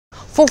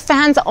For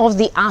fans of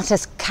the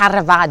artist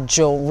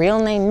Caravaggio, real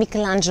name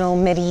Michelangelo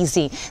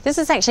Merisi, this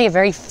is actually a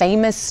very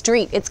famous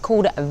street. It's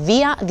called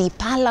Via di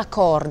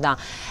Pallacorda.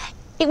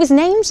 It was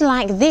named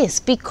like this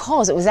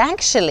because it was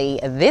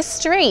actually this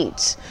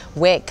street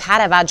where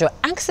Caravaggio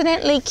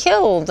accidentally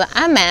killed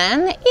a man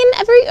in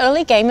a very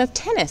early game of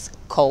tennis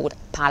called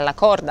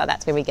Pallacorda.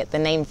 That's where we get the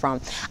name from.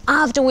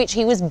 After which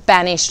he was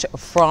banished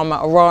from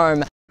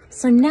Rome.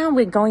 So now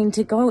we're going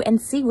to go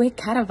and see where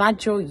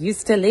Caravaggio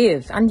used to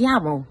live.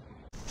 Andiamo.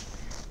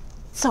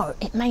 So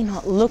it may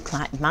not look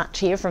like much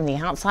here from the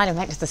outside. In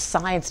fact, it's a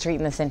side street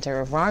in the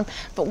center of Rome.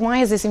 But why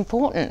is this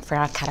important for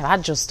our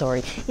Caravaggio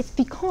story? It's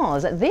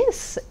because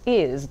this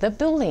is the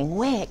building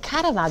where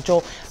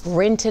Caravaggio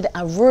rented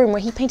a room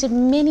where he painted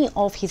many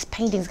of his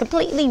paintings,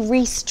 completely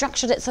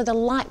restructured it so the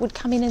light would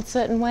come in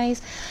certain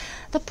ways.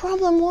 The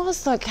problem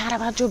was, though,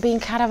 Caravaggio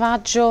being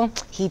Caravaggio,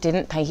 he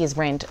didn't pay his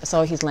rent,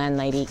 so his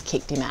landlady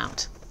kicked him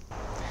out.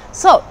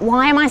 So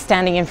why am I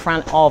standing in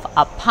front of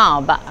a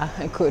pub?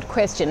 A good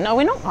question. No,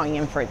 we're not going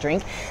in for a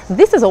drink.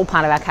 This is all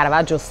part of our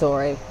Caravaggio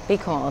story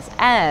because,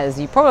 as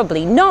you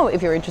probably know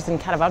if you're interested in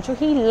Caravaggio,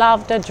 he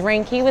loved a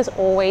drink. He was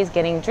always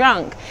getting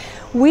drunk.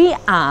 We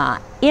are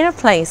in a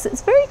place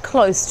that's very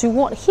close to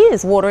what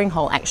his watering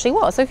hole actually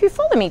was. So if you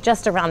follow me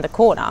just around the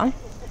corner,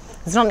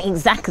 it's not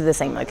exactly the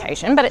same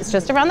location, but it's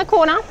just around the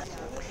corner,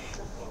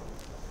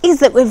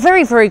 is that we're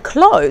very, very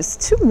close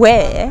to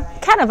where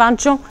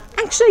Caravaggio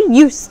actually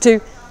used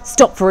to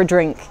stop for a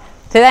drink.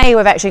 Today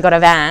we've actually got a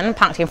van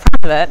parked in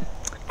front of it,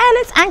 and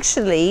it's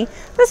actually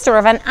the store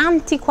of an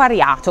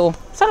antiquariato,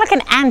 so like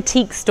an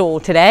antique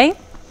store today.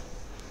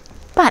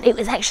 But it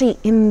was actually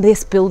in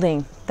this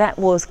building that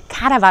was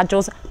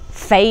Caravaggio's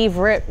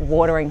favorite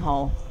watering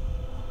hole.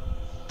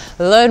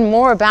 Learn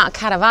more about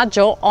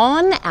Caravaggio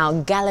on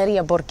our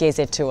Galleria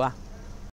Borghese tour.